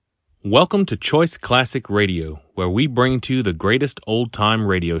Welcome to Choice Classic Radio, where we bring to you the greatest old-time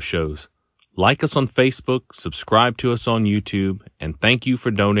radio shows. Like us on Facebook, subscribe to us on YouTube, and thank you for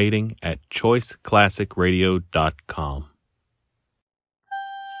donating at choiceclassicradio.com.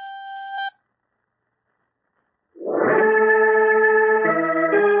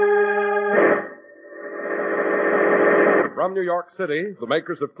 From New York City, the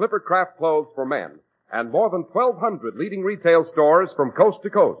makers of Clipper Craft clothes for men and more than 1,200 leading retail stores from coast to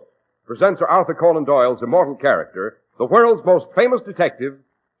coast presents Sir Arthur Conan Doyle's immortal character, the world's most famous detective,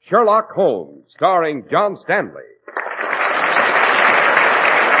 Sherlock Holmes, starring John Stanley.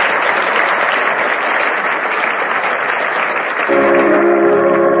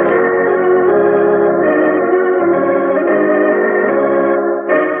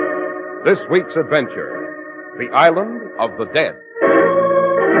 This week's adventure, the Island of the Dead.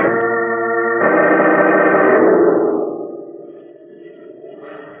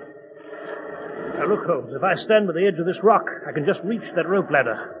 Now look, Holmes, if I stand by the edge of this rock, I can just reach that rope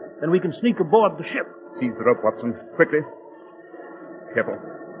ladder. Then we can sneak aboard the ship. Seize the rope, Watson. Quickly. Careful.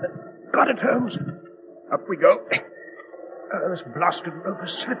 Got it, Holmes. Up we go. This blasted rope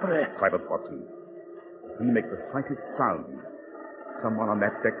is slippery. Silent, Watson. If we make the slightest sound, someone on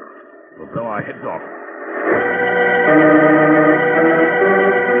that deck will blow our heads off.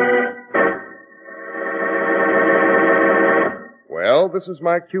 Well, this is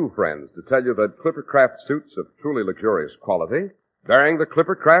my cue, friends, to tell you that Clipper Craft suits of truly luxurious quality, bearing the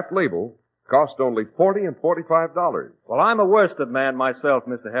Clipper Craft label, cost only $40 and $45. Well, I'm a worsted man myself,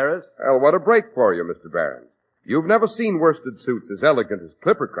 Mr. Harris. Well, what a break for you, Mr. Barron. You've never seen worsted suits as elegant as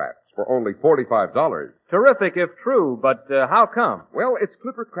Clipper Craft's for only $45. Terrific if true, but how come? Well, it's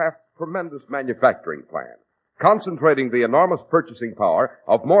Clipper Craft's tremendous manufacturing plan, concentrating the enormous purchasing power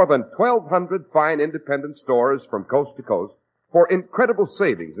of more than 1,200 fine independent stores from coast to coast for incredible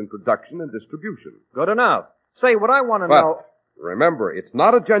savings in production and distribution. Good enough. Say, what I want to But know... remember, it's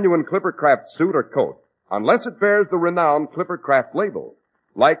not a genuine Clipper Craft suit or coat unless it bears the renowned Clipper Craft label,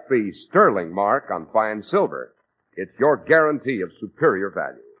 like the sterling mark on fine silver. It's your guarantee of superior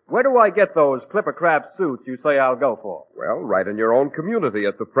value. Where do I get those Clipper Craft suits you say I'll go for? Well, right in your own community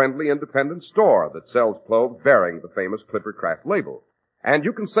at the friendly independent store that sells clothes bearing the famous Clipper Craft label. And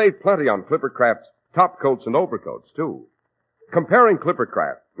you can save plenty on Clipper Craft's top coats and overcoats, too. Comparing Clipper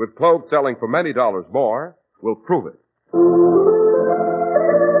Craft with clothes selling for many dollars more will prove it.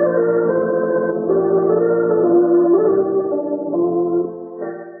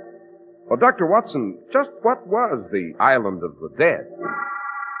 Well, Dr. Watson, just what was the Island of the Dead?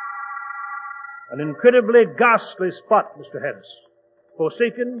 An incredibly ghastly spot, Mr. Harris.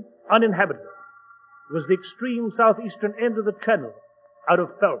 Forsaken, uninhabited. It was the extreme southeastern end of the channel, out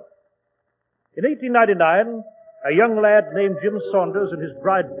of Falmouth. In 1899, a young lad named Jim Saunders and his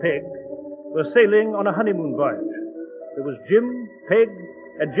bride Peg were sailing on a honeymoon voyage. There was Jim, Peg,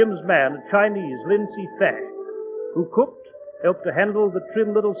 and Jim's man, a Chinese, Lin Si Fei, who cooked, helped to handle the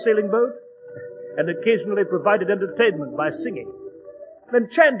trim little sailing boat, and occasionally provided entertainment by singing. An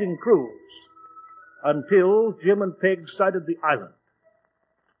enchanting cruise, until Jim and Peg sighted the island.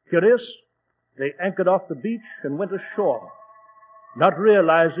 Curious, they anchored off the beach and went ashore, not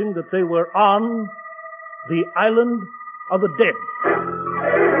realizing that they were on the Island of the Dead.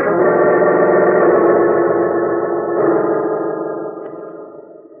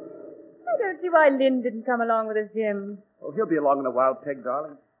 I don't see why Lynn didn't come along with us, Jim. Oh, he'll be along in a while, Peg,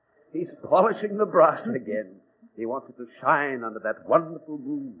 darling. He's polishing the brass again. He wants it to shine under that wonderful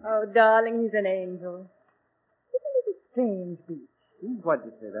moon. Oh, darling, he's an angel. Isn't it a strange beach? Why'd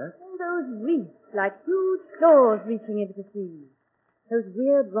you say that? All those reefs, like huge claws reaching into the sea. Those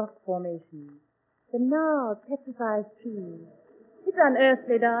weird rock formations. The gnarled, petrified trees. It's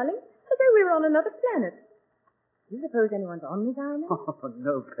unearthly, darling, as though we were on another planet. Do you suppose anyone's on this island? Oh,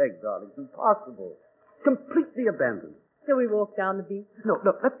 no, Peg, darling. It's impossible. It's completely abandoned. So we walk down the beach? No,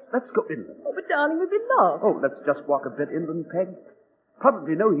 let's go inland. Oh, but darling, we've been lost. Oh, let's just walk a bit inland, Peg.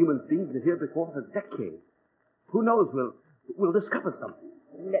 Probably no human beings are here before for decades. Who knows, we'll discover something.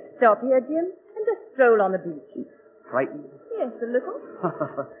 Let's stop here, Jim, and just stroll on the beach. Frightened? Yes, a little.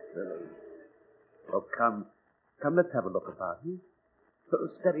 Silly. Oh, come, let's have a look about. Oh,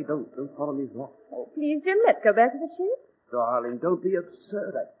 steady, don't fall on these rocks. Oh, please, Jim, let's go back to the ship. Darling, don't be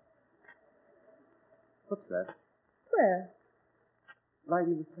absurd. What's that? Where? Lying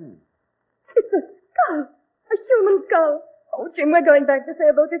in the sand. It's a skull. A human skull. Oh, Jim, we're going back to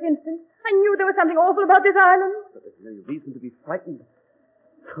sailboat this instant. I knew there was something awful about this island. But there's no reason to be frightened.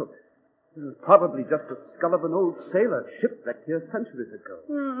 This is probably just the skull of an old sailor shipwrecked here centuries ago.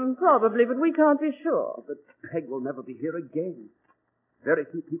 Probably, but we can't be sure. But Peg will never be here again. Very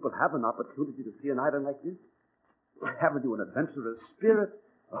few people have an opportunity to see an island like this. Haven't you an adventurous spirit?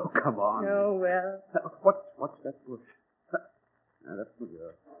 Oh, come on. Oh, well. What's that bush? That's not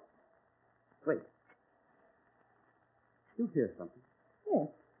yours. Wait. You hear something? Yes.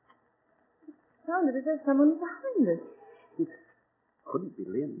 It sounded as though someone was behind us. It couldn't be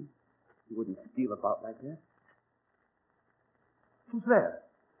Lynn. He wouldn't steal about like that. Who's there?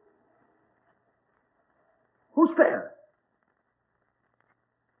 Who's there?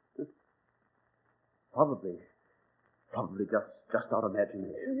 Probably just our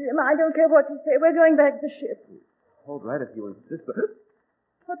imagination. Jim, I don't care what you say. We're going back to the ship. All right, if you insist, but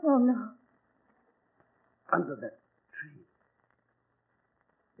What's wrong now? under that tree,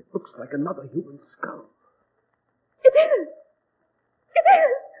 it looks like another human skull. It is! It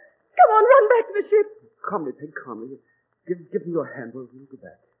is! Come on, run back to the ship. Calmly, Peg, calmly. Give me your hand. We'll go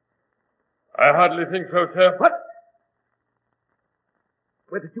back. I hardly think so, sir. What?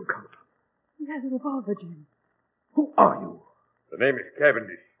 Where did you come from? He has a revolver, Jim. Who are you? The name is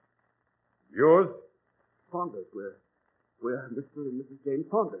Cavendish. Yours? Saunders. We're Mr. and Mrs. Jane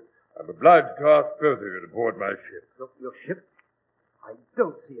Saunders. I'm obliged to ask both of you to board my ship. Your ship? I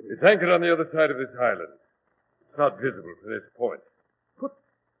don't see any. It's anchored on the other side of this island. It's not visible from this point.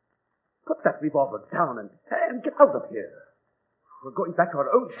 Put that revolver down and get out of here. We're going back to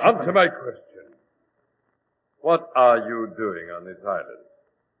our own ship. Answer my question. What are you doing on this island?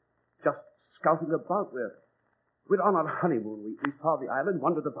 Just scouting about. We're on our honeymoon. We saw the island,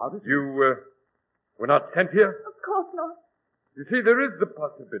 wondered about it. You were not sent here? Of course not. You see, there is the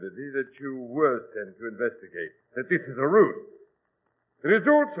possibility that you were sent to investigate, that this is a ruse. There is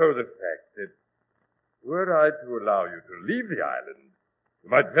also the fact that were I to allow you to leave the island, you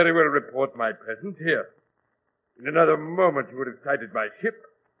might very well report my presence here. In another moment you would have sighted my ship.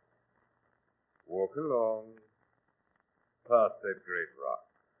 Walk along, past that great rock.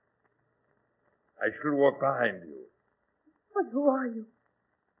 I shall walk behind you. But who are you?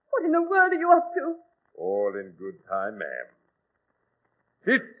 What in the world are you up to? All in good time, ma'am.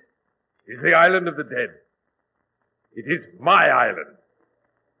 This is the island of the dead. It is my island.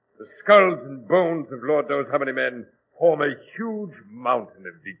 The skulls and bones of Lord knows how many men form a huge mountain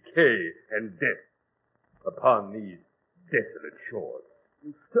of decay and death upon these desolate shores.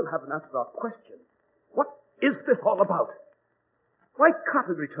 You still haven't answered our question. What is this all about? Why can't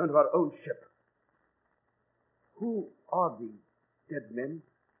we return to our own ship? Who are these dead men?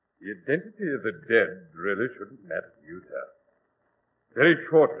 The identity of the dead really shouldn't matter to you, sir. Very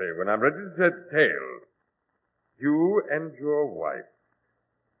shortly, when I'm ready to set sail, you and your wife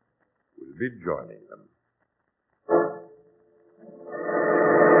will be joining them.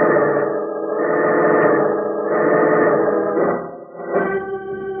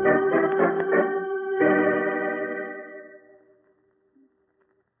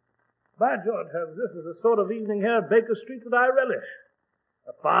 By George, Holmes, this is the sort of evening here at Baker Street that I relish.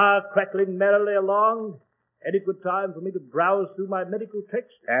 A fire crackling merrily along, adequate time for me to browse through my medical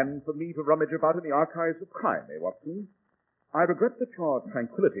texts. And for me to rummage about in the archives of crime, Watson? I regret that your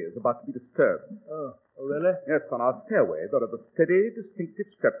tranquility is about to be disturbed. Oh, really? Yes, on our stairway there are the steady, distinctive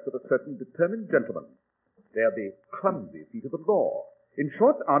steps of a certain determined gentleman. They are the clumsy feet of the law. In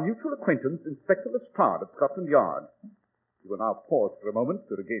short, our mutual acquaintance, Inspector Lestrade of Scotland Yard. He will now pause for a moment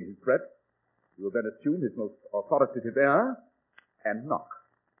to regain his breath. He will then assume his most authoritative air and knock.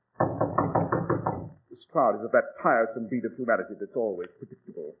 Lestrade is of that tiresome breed of humanity that's always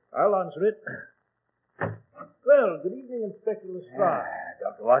predictable. I'll answer it. Well, good evening, Inspector Lestrade.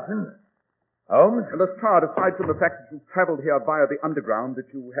 Dr. Watson? Holmes? Lestrade, aside from the fact that you traveled here via the underground, that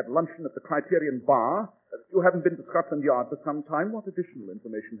you had luncheon at the Criterion Bar, you haven't been to Scotland Yard for some time, what additional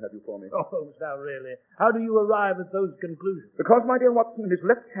information have you for me? Oh, Holmes, now really. How do you arrive at those conclusions? Because, my dear Watson, in his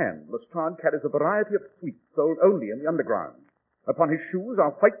left hand, Lestrade carries a variety of sweets sold only in the underground. Upon his shoes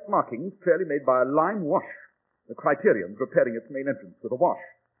are white markings clearly made by a lime wash. The Criterion's repairing its main entrance with a wash,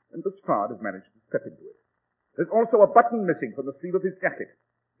 and Lestrade has managed to step into it. There's also a button missing from the sleeve of his jacket.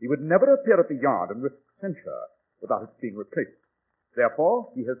 He would never appear at the yard and risk censure without its being replaced.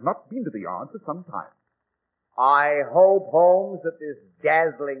 Therefore, he has not been to the yard for some time. I hope, Holmes, that this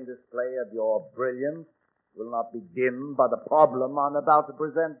dazzling display of your brilliance will not be dimmed by the problem I'm about to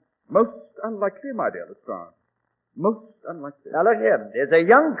present. Most unlikely, my dear Lestrade. Most unlikely. Now look here. There's a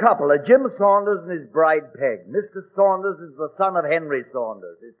young couple, a Jim Saunders and his bride Peg. Mr. Saunders is the son of Henry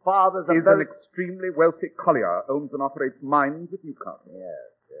Saunders. His father's He's an extremely wealthy collier, owns and operates mines at Newcastle.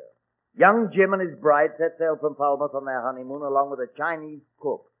 Yes, yes. Young Jim and his bride set sail from Falmouth on their honeymoon along with a Chinese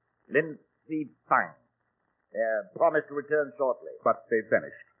cook, Lindsay Fang. They're promised to return shortly. But they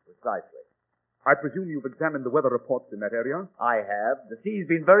vanished. Precisely. I presume you've examined the weather reports in that area? I have. The sea's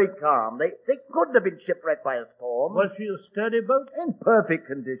been very calm. They couldn't have been shipwrecked by a storm. Was she a sturdy boat? In perfect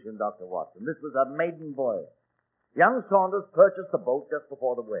condition, Dr. Watson. This was a maiden voyage. Young Saunders purchased the boat just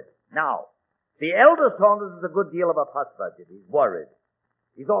before the wedding. Now, the elder Saunders is a good deal of a fuss budget. He's worried.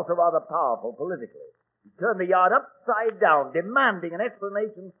 He's also rather powerful politically. He turned the yard upside down, demanding an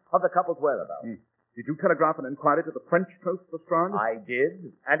explanation of the couple's whereabouts. Did you telegraph an inquiry to the French coast, Lestrade? I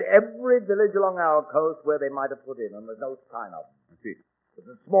did. And every village along our coast where they might have put in, and there's no sign of them. I see. It's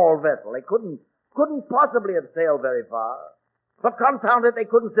a small vessel. They couldn't possibly have sailed very far. But confound it, they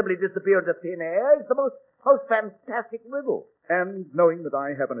couldn't simply disappear into thin air. It's the most fantastic riddle. And knowing that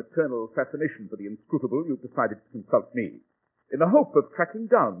I have an eternal fascination for the inscrutable, you've decided to consult me, in the hope of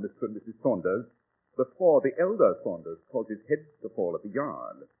tracking down Mr. and Mrs. Saunders before the elder Saunders causes heads to fall at the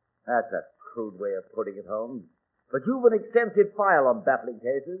yard. That's a crude way of putting it, Holmes. But you've an extensive file on baffling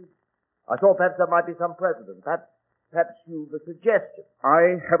cases. I thought perhaps there might be some precedent. Perhaps you've a suggestion.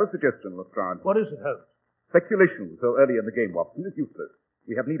 I have a suggestion, Lestrade. What is it, Holmes? Speculation so early in the game, Watson, is useless.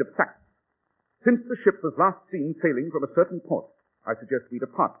 We have need of facts. Since the ship was last seen sailing from a certain port, I suggest we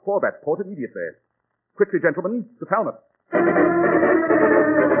depart for that port immediately. Quickly, gentlemen, to Falmouth.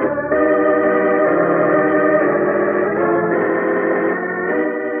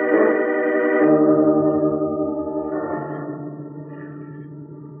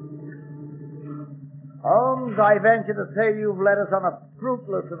 Holmes, I venture to say you've led us on a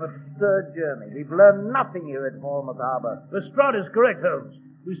fruitless and absurd journey. We've learned nothing here at Falmouth Harbor. Lestrade is correct, Holmes.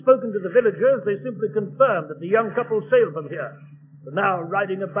 We've spoken to the villagers. They simply confirmed that the young couple sailed from here. But now,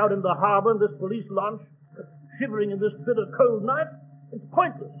 riding about in the harbor in this police launch, shivering in this bitter cold night, it's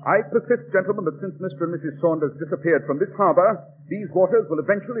pointless. I persist, gentlemen, that since Mr. and Mrs. Saunders disappeared from this harbor, these waters will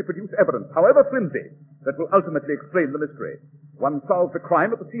eventually produce evidence, however flimsy, that will ultimately explain the mystery. One solves the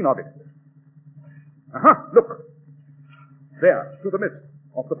crime at the scene of it. Aha! Look! There, through the mist,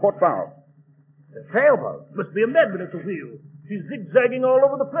 off the port bow. The sailboat. Must be a madman at the wheel. She's zigzagging all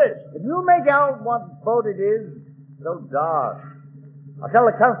over the place. Can you make out what boat it is? So dark. I'll tell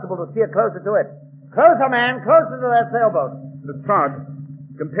the constable to steer closer to it. Closer, man, closer to that sailboat. Lestrade,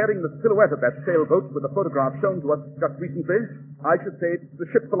 comparing the silhouette of that sailboat with the photograph shown to us just recently, I should say it's the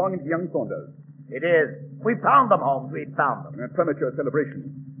ship belonging to young Saunders. It is. We found them, Holmes. We found them. A premature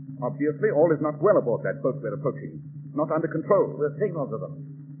celebration. Obviously, all is not well aboard that boat we're approaching. Not under control. We'll signal to them.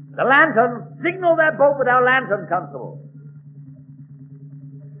 The lantern! Signal that boat with our lantern, constable.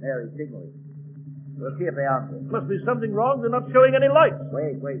 There, he's signaling. We'll see if they answer. Must be something wrong. They're not showing any lights.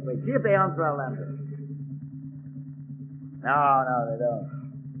 Wait. See if they answer our lantern. No, they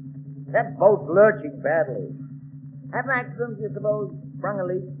don't. That boat's lurching badly. Had an accident, you suppose? Sprung a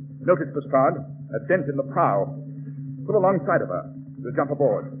leak? Notice, Lestrade, a dent in the prow. Pull alongside of her. We'll jump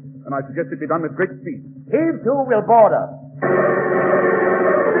aboard. And I suggest it be done with great speed. Heave to, we'll board her.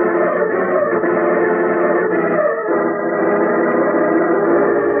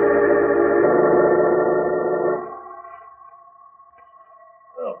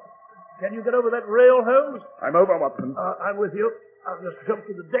 Can you get over that rail, Holmes? I'm over, Watson. I'm with you. I'll just jump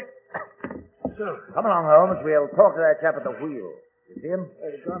to the deck. So. Come along, Holmes. We'll talk to that chap at the wheel. You see him?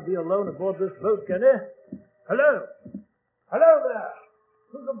 He can't be alone aboard this boat, can he? Hello? Hello there.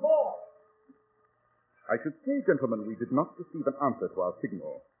 Who's aboard? I should say, gentlemen, we did not receive an answer to our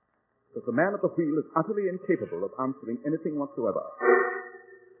signal, because the man at the wheel is utterly incapable of answering anything whatsoever.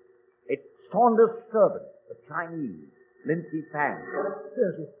 It's Saunders' servant, the Chinese, Lindsay Fang.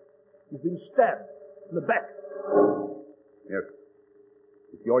 Yes, he's been stabbed in the back. Yes.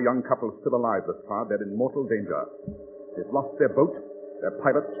 If your young couple's still alive, Lestrade, they're in mortal danger. They've lost their boat. Their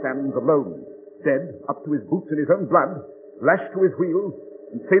pilot stands alone, dead, up to his boots in his own blood, lashed to his wheel,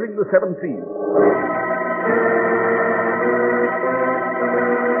 and sailing the seven seas.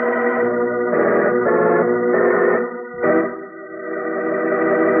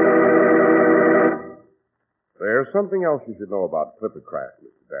 There's something else you should know about Clippercraft,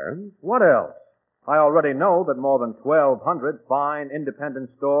 Mr. Barron. What else? I already know that more than 1,200 fine independent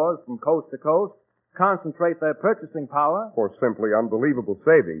stores from coast to coast concentrate their purchasing power For simply unbelievable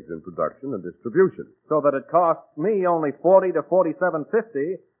savings in production and distribution. so that it costs me only $40 to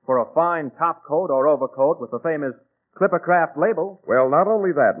 $47.50 for a fine top coat or overcoat with the famous Clippercraft label. Well, not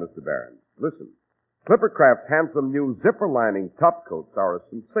only that, Mr. Barron. Listen. Clippercraft's handsome new zipper-lining top coats are a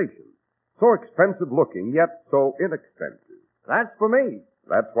sensation. So expensive looking, yet so inexpensive. That's for me.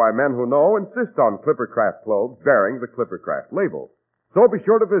 That's why men who know insist on Clippercraft clothes bearing the Clippercraft label. So be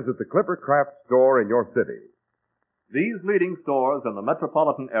sure to visit the Clippercraft store in your city. These leading stores in the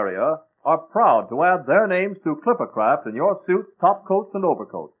metropolitan area are proud to add their names to Clippercraft in your suits, top coats, and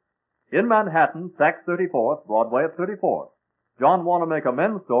overcoats. In Manhattan, Saks 34th, Broadway at 34th. John Wanamaker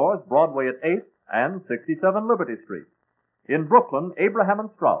Men's Stores, Broadway at 8th and 67 Liberty Street. In Brooklyn, Abraham and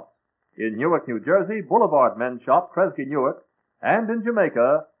Strauss. In Newark, New Jersey, Boulevard Men's Shop, Kresge Newark. And in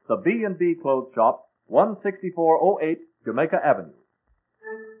Jamaica, the B&B Clothes Shop, 16408 Jamaica Avenue.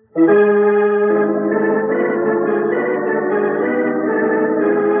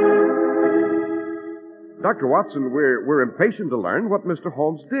 Dr. Watson, we're impatient to learn what Mr.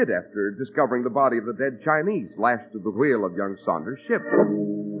 Holmes did after discovering the body of the dead Chinese lashed to the wheel of young Saunders' ship.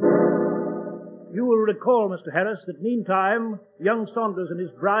 You will recall, Mr. Harris, that meantime, young Saunders and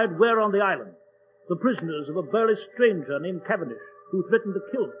his bride were on the island, the prisoners of a burly stranger named Cavendish, who threatened to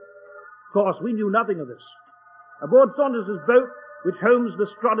kill them. Of course, we knew nothing of this. Aboard Saunders' boat, which Holmes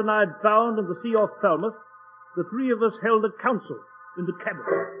Lestrade and I had found in the sea off Falmouth, the three of us held a council in the cabin.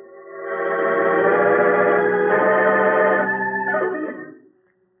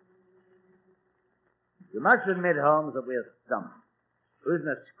 You must admit, Holmes, that we're stumped. There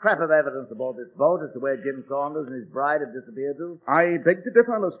isn't a scrap of evidence aboard this boat as to where Jim Saunders and his bride have disappeared to. I beg to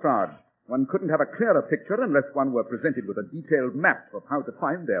differ, Lestrade. One couldn't have a clearer picture unless one were presented with a detailed map of how to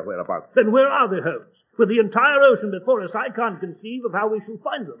find their whereabouts. Then where are they, Holmes? With the entire ocean before us, I can't conceive of how we shall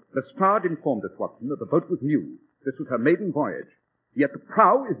find them. Lestrade informed us, Watson, that the boat was new. This was her maiden voyage. Yet the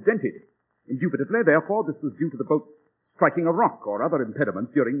prow is dented. Indubitably, therefore, this was due to the boat striking a rock or other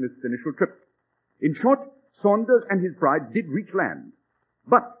impediment during this initial trip. In short, Saunders and his bride did reach land.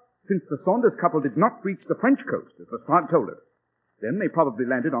 But since the Saunders couple did not reach the French coast, as Lestrade told us, then they probably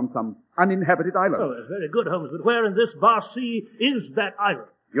landed on some uninhabited island. Oh, that's very good, Holmes, but where in this vast sea is that island?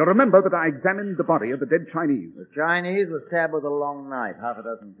 You'll remember that I examined the body of the dead Chinese. The Chinese was stabbed with a long knife half a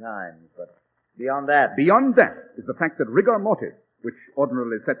dozen times, but beyond that... Beyond that is the fact that rigor mortis, which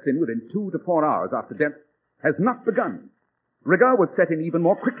ordinarily sets in within 2 to 4 hours after death, has not begun. Rigor would set in even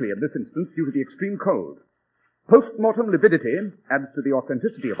more quickly in this instance due to the extreme cold. Post-mortem lividity adds to the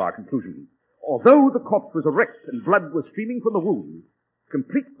authenticity of our conclusion. Although the corpse was erect and blood was streaming from the wound,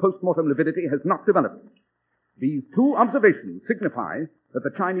 complete post-mortem lividity has not developed. These two observations signify that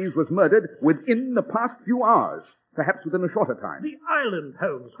the Chinese was murdered within the past few hours, perhaps within a shorter time. The island,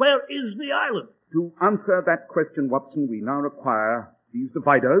 Holmes. Where is the island? To answer that question, Watson, we now require these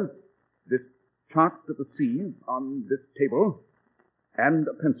dividers, this chart of the seas on this table, and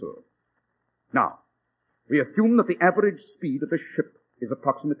a pencil. Now, we assume that the average speed of the ship is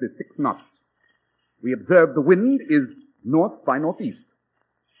approximately 6 knots. We observe the wind is north by northeast.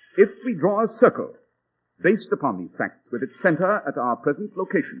 If we draw a circle based upon these facts with its center at our present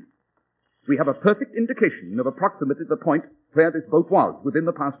location, we have a perfect indication of approximately the point where this boat was within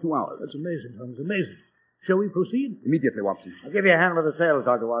the past 2 hours. That's amazing, Holmes, amazing. Shall we proceed? Immediately, Watson. I'll give you a hand with the sails,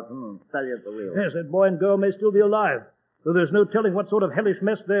 Dr. Watson, and tell you at the wheel. Yes, that boy and girl may still be alive, though there's no telling what sort of hellish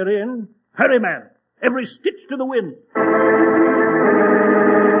mess they're in. Hurry, man! Every stitch to the wind!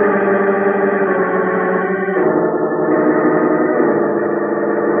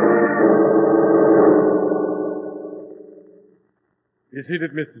 Be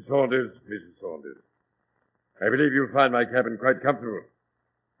seated, Mr. Saunders, Mrs. Saunders. I believe you'll find my cabin quite comfortable.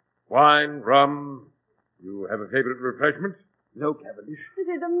 Wine, rum. You have a favorite refreshment? No, Cavendish. This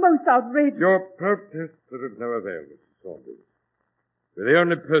is the most outrageous. Your protests are of no avail, Mr. Saunders. We're the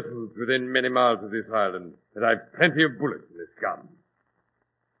only persons within many miles of this island that have plenty of bullets in this gun.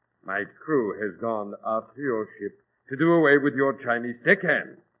 My crew has gone after your ship to do away with your Chinese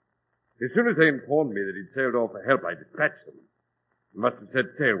deckhand. As soon as they informed me that he'd sailed off for help, I dispatched them. You must have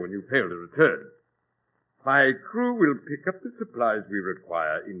set sail when you failed to return. My crew will pick up the supplies we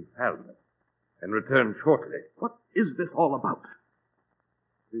require in Falmouth and return shortly. What is this all about?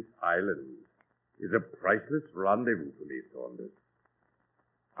 This island is a priceless rendezvous for me, Saunders.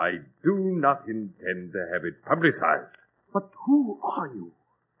 I do not intend to have it publicized. But who are you?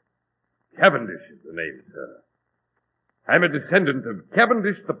 Cavendish is the name, sir. I'm a descendant of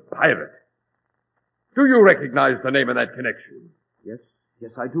Cavendish the pirate. Do you recognize the name in that connection?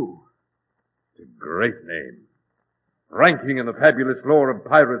 Yes, I do. It's a great name, ranking in the fabulous lore of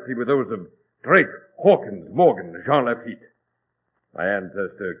piracy with those of Drake, Hawkins, Morgan, Jean Lafitte. My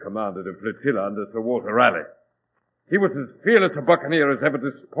ancestor commanded a flotilla under Sir Walter Raleigh. He was as fearless a buccaneer as ever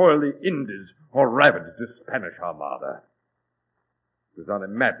to spoil the Indies or ravage the Spanish Armada. It was on a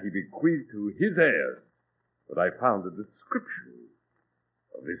map he bequeathed to his heirs that I found a description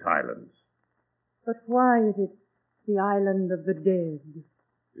of this island. But why is it the island of the dead?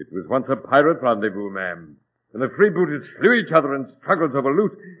 It was once a pirate rendezvous, ma'am, and the freebooters slew each other in struggles over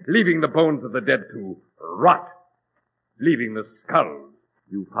loot, leaving the bones of the dead to rot, leaving the skulls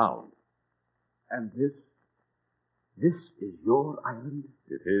you found. And this is your island?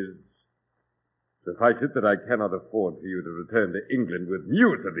 It is, Suffice it that I cannot afford for you to return to England with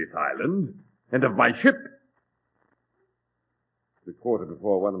news of this island and of my ship. It's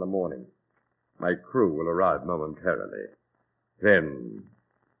 1:15 in the morning. My crew will arrive momentarily. Then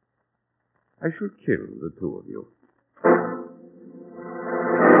I shall kill the two of you.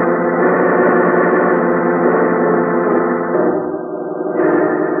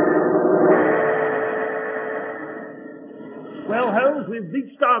 Well, Holmes, we've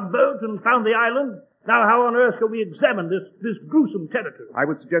beached our boat and found the island. Now how on earth shall we examine this gruesome territory? I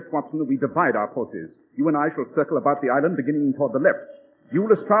would suggest, Watson, that we divide our forces. You and I shall circle about the island beginning toward the left. You,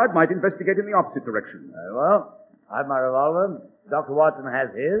 Lestrade, might investigate in the opposite direction. Very well. I've my revolver. Dr. Watson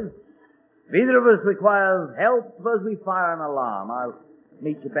has his. If either of us requires help, suppose we fire an alarm. I'll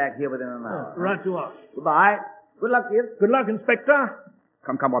meet you back here within an hour. Right you are. Goodbye. Good luck to you. Good luck, Inspector.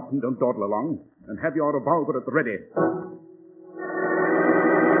 Come, Watson, don't dawdle along. And have your revolver at the ready.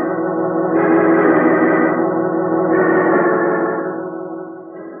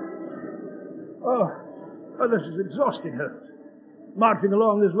 Oh, this is exhausting, Holmes. Marching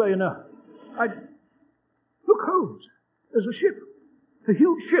along this way, you know. Look, Holmes. There's a ship. A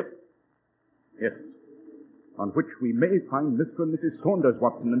huge ship. Yes. On which we may find Mr. and Mrs. Saunders,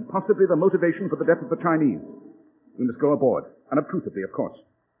 Watson, and possibly the motivation for the death of the Chinese. We must go aboard. Unobtrusively, of course.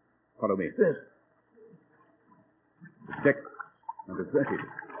 Follow me. Yes. The decks are deserted.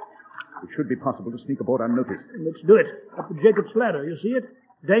 It should be possible to sneak aboard unnoticed. Let's do it. Up the Jacob's ladder, you see it?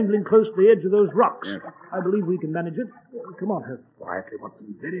 Dangling close to the edge of those rocks. Yes. I believe we can manage it. Come on, Holmes. Quietly,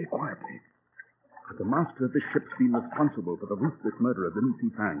 Watson, very quietly. Had the master of this ship been responsible for the ruthless murder of Lin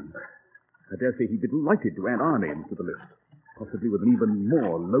Fang, I dare say he'd be delighted to add our names to the list, possibly with an even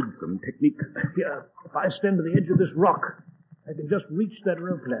more loathsome technique. Here, if I stand to the edge of this rock, I can just reach that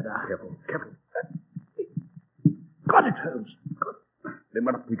rope ladder. Careful. Got it, Holmes. Then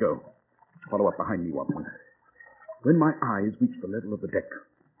up we go. Follow up behind me, Watson. When my eyes reach the level of the deck,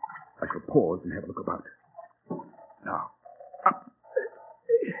 I shall pause and have a look about. Now, up.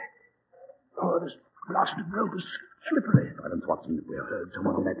 Oh, this blasted rope is slippery. Silence, Watson. If we're heard,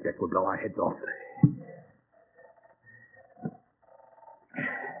 someone on that deck will blow our heads off.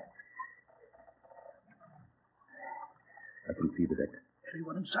 I can see the deck.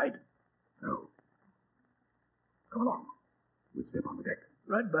 Anyone in sight? No. Come along. We'll step on the deck.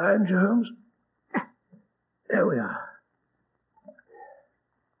 Right behind you, Holmes. There we are.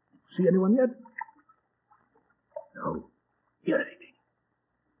 See anyone yet? No. Hear anything?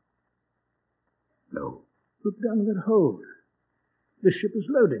 No. Look down in that hold. This ship is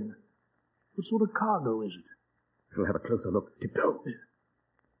loading. What sort of cargo is it? We'll have a closer look. Tiptoe.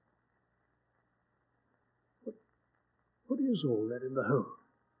 What is all that in the hold?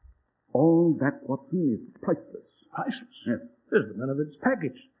 All that, Watson, is priceless. Priceless? Yes. There's none of its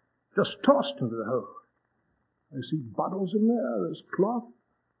package. Just tossed into the hold. I see bottles in there. There's cloth,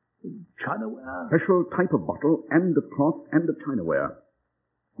 chinaware. Special type of bottle, and of cloth, and of chinaware.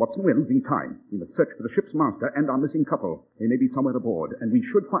 Watson, we're losing time. We must search for the ship's master and our missing couple. They may be somewhere aboard, and we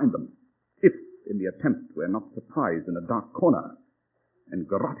should find them. If, in the attempt, we're not surprised in a dark corner and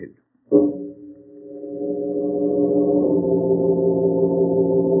garroted.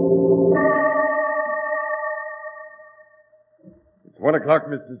 It's 1 o'clock,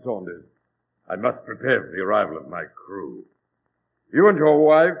 Mr. Saunders. I must prepare for the arrival of my crew. You and your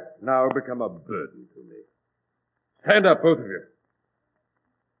wife now become a burden to me. Stand up, both of you.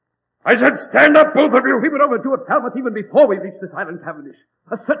 I said stand up, both of you! We would overdo it, Talbot, even before we reach this island, Cavendish.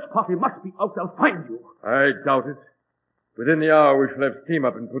 A search party must be out. They'll find you. I doubt it. Within the hour we shall have steam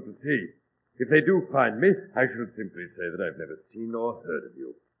up and put to sea. If they do find me, I shall simply say that I've never seen or heard of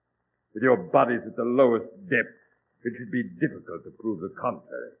you. With your bodies at the lowest depths, it should be difficult to prove the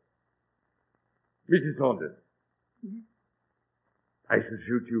contrary. Mrs. Saunders, I shall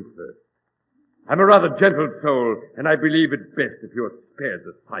shoot you first. I'm a rather gentle soul, and I believe it best if you're spared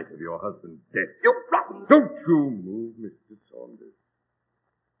the sight of your husband's death. You rotten! Don't you move, Mr. Saunders.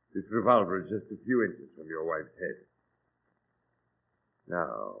 This revolver is just a few inches from your wife's head.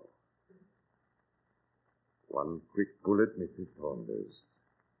 Now, one quick bullet, Mrs. Saunders.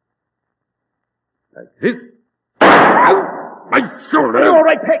 Like this. Ow! My shoulder! Are you all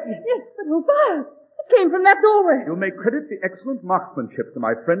right, Peggy? Yes, but who fired? It came from that doorway. You may credit the excellent marksmanship to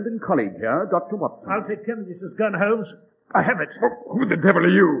my friend and colleague here, Dr. Watson. I'll take Cavendish's gun, Holmes. I have it. Who the devil are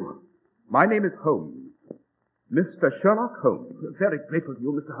you? My name is Holmes. Mr. Sherlock Holmes. Very grateful to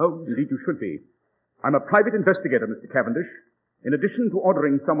you, Mr. Holmes. Indeed, you should be. I'm a private investigator, Mr. Cavendish. In addition to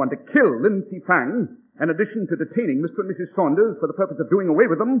ordering someone to kill Lin Fang, in addition to detaining Mr. and Mrs. Saunders for the purpose of doing away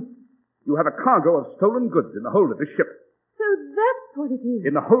with them, you have a cargo of stolen goods in the hold of this ship. So that's what it is.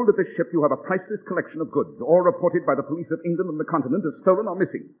 In the hold of this ship, you have a priceless collection of goods, all reported by the police of England and the continent as stolen or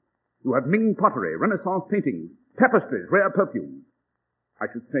missing. You have Ming pottery, Renaissance paintings, tapestries, rare perfumes. I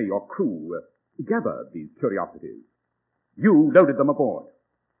should say your crew gathered these curiosities. You loaded them aboard.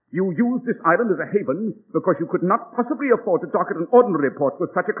 You used this island as a haven because you could not possibly afford to dock at an ordinary port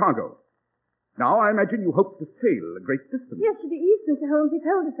with such a cargo. Now, I imagine you hope to sail a great distance. Yes, to the east, Mr. Holmes. He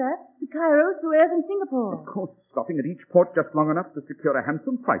told us that. To Cairo, Suez, and Singapore. Of course, stopping at each port just long enough to secure a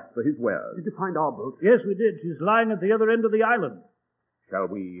handsome price for his wares. Did you find our boat? Yes, we did. She's lying at the other end of the island.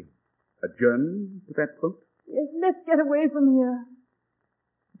 Shall we adjourn to that boat? Yes, let's get away from here.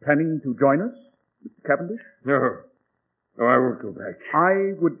 Planning to join us, Mr. Cavendish? No. No, I won't go back.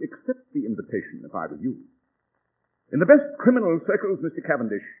 I would accept the invitation if I were you. In the best criminal circles, Mr.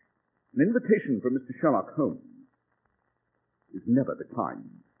 Cavendish, an invitation from Mr. Sherlock Holmes is never declined.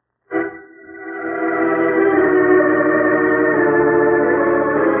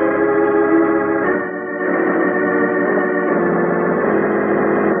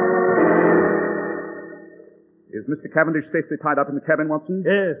 Is Mr. Cavendish safely tied up in the cabin, Watson?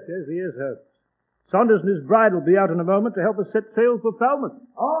 Yes, he is, Holmes. Saunders and his bride will be out in a moment to help us set sail for Falmouth.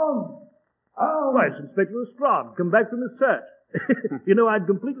 Holmes! Why, it's Inspector Lestrade, come back from his search. You know, I'd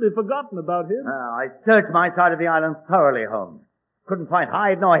completely forgotten about him. I searched my side of the island thoroughly, Holmes. Couldn't find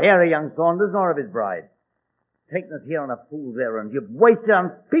hide nor hair of young Saunders nor of his bride. Taken us here on a fool's errand. You've wasted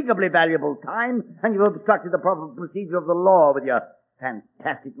unspeakably valuable time, and you've obstructed the proper procedure of the law with your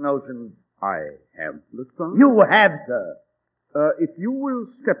fantastic notions. I have, Lestrade. You have, sir. If you will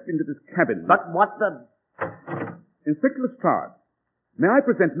step into this cabin... But what the... Inspector Lestrade, may I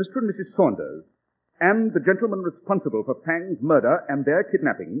present Mr. and Mrs. Saunders and the gentleman responsible for Fang's murder and their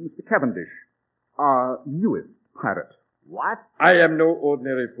kidnapping, Mr. Cavendish, our newest pirate. What? I am no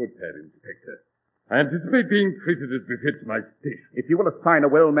ordinary footpad, Inspector. I anticipate being treated as befits my station. If you will assign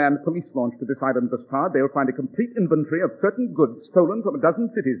a well-manned police launch to this island, Lestrade, they'll find a complete inventory of certain goods stolen from a dozen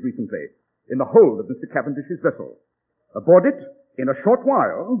cities recently in the hold of Mr. Cavendish's vessel. Aboard it, in a short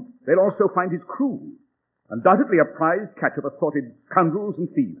while, they'll also find his crew. Undoubtedly a prize catch of assorted scoundrels and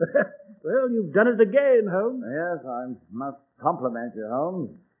thieves. Well, you've done it again, Holmes. Yes, I must compliment you,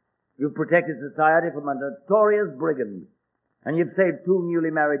 Holmes. You've protected society from a notorious brigand, and you've saved two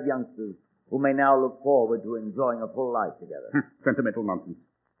newly married youngsters who may now look forward to enjoying a full life together. Sentimental nonsense.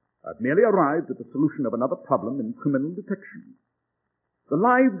 I've merely arrived at the solution of another problem in criminal detection. The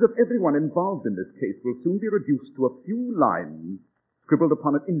lives of everyone involved in this case will soon be reduced to a few lines scribbled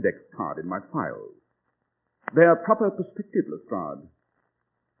upon an index card in my files. Their proper perspective, Lestrade.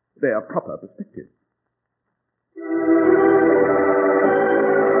 Their proper perspective.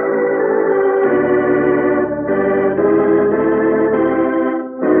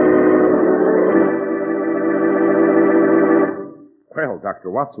 Well, Dr.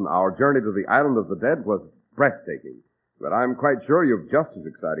 Watson, our journey to the island of the dead was breathtaking. But I'm quite sure you've just as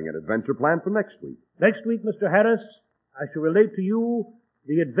exciting an adventure planned for next week. Next week, Mr. Harris, I shall relate to you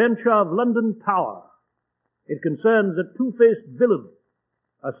the adventure of London Tower. It concerns a two-faced villain,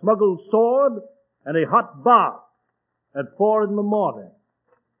 a smuggled sword, and a hot bath at 4 in the morning.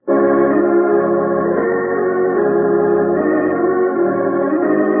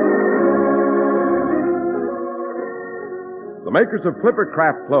 The makers of Clipper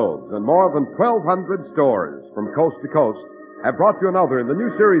Craft clothes and more than 1,200 stores from coast to coast have brought you another in the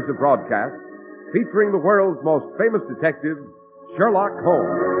new series of broadcasts featuring the world's most famous detective, Sherlock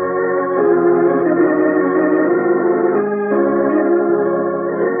Holmes.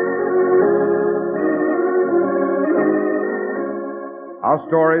 Our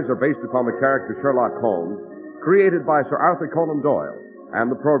stories are based upon the character Sherlock Holmes, created by Sir Arthur Conan Doyle,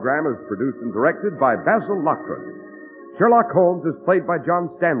 and the program is produced and directed by Basil Loughrane. Sherlock Holmes is played by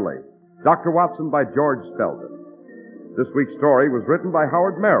John Stanley, Dr. Watson by George Spelman. This week's story was written by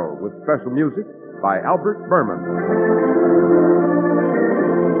Howard Merrill with special music by Albert Berman.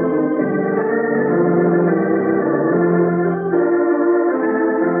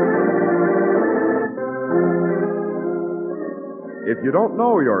 If you don't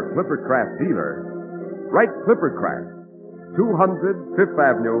know your Clippercraft dealer, write Clippercraft, 200 Fifth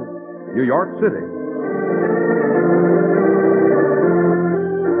Avenue, New York City.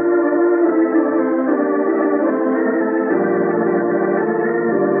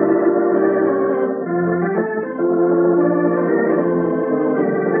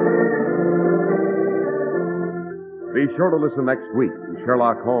 Be sure to listen next week to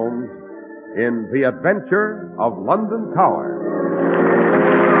Sherlock Holmes in The Adventure of London Tower.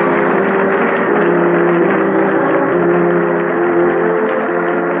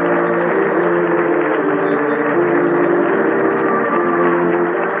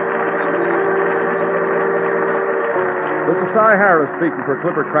 Harris speaking for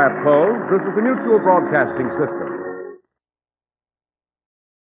Clipper Craft Clothes. This is the Mutual Broadcasting System.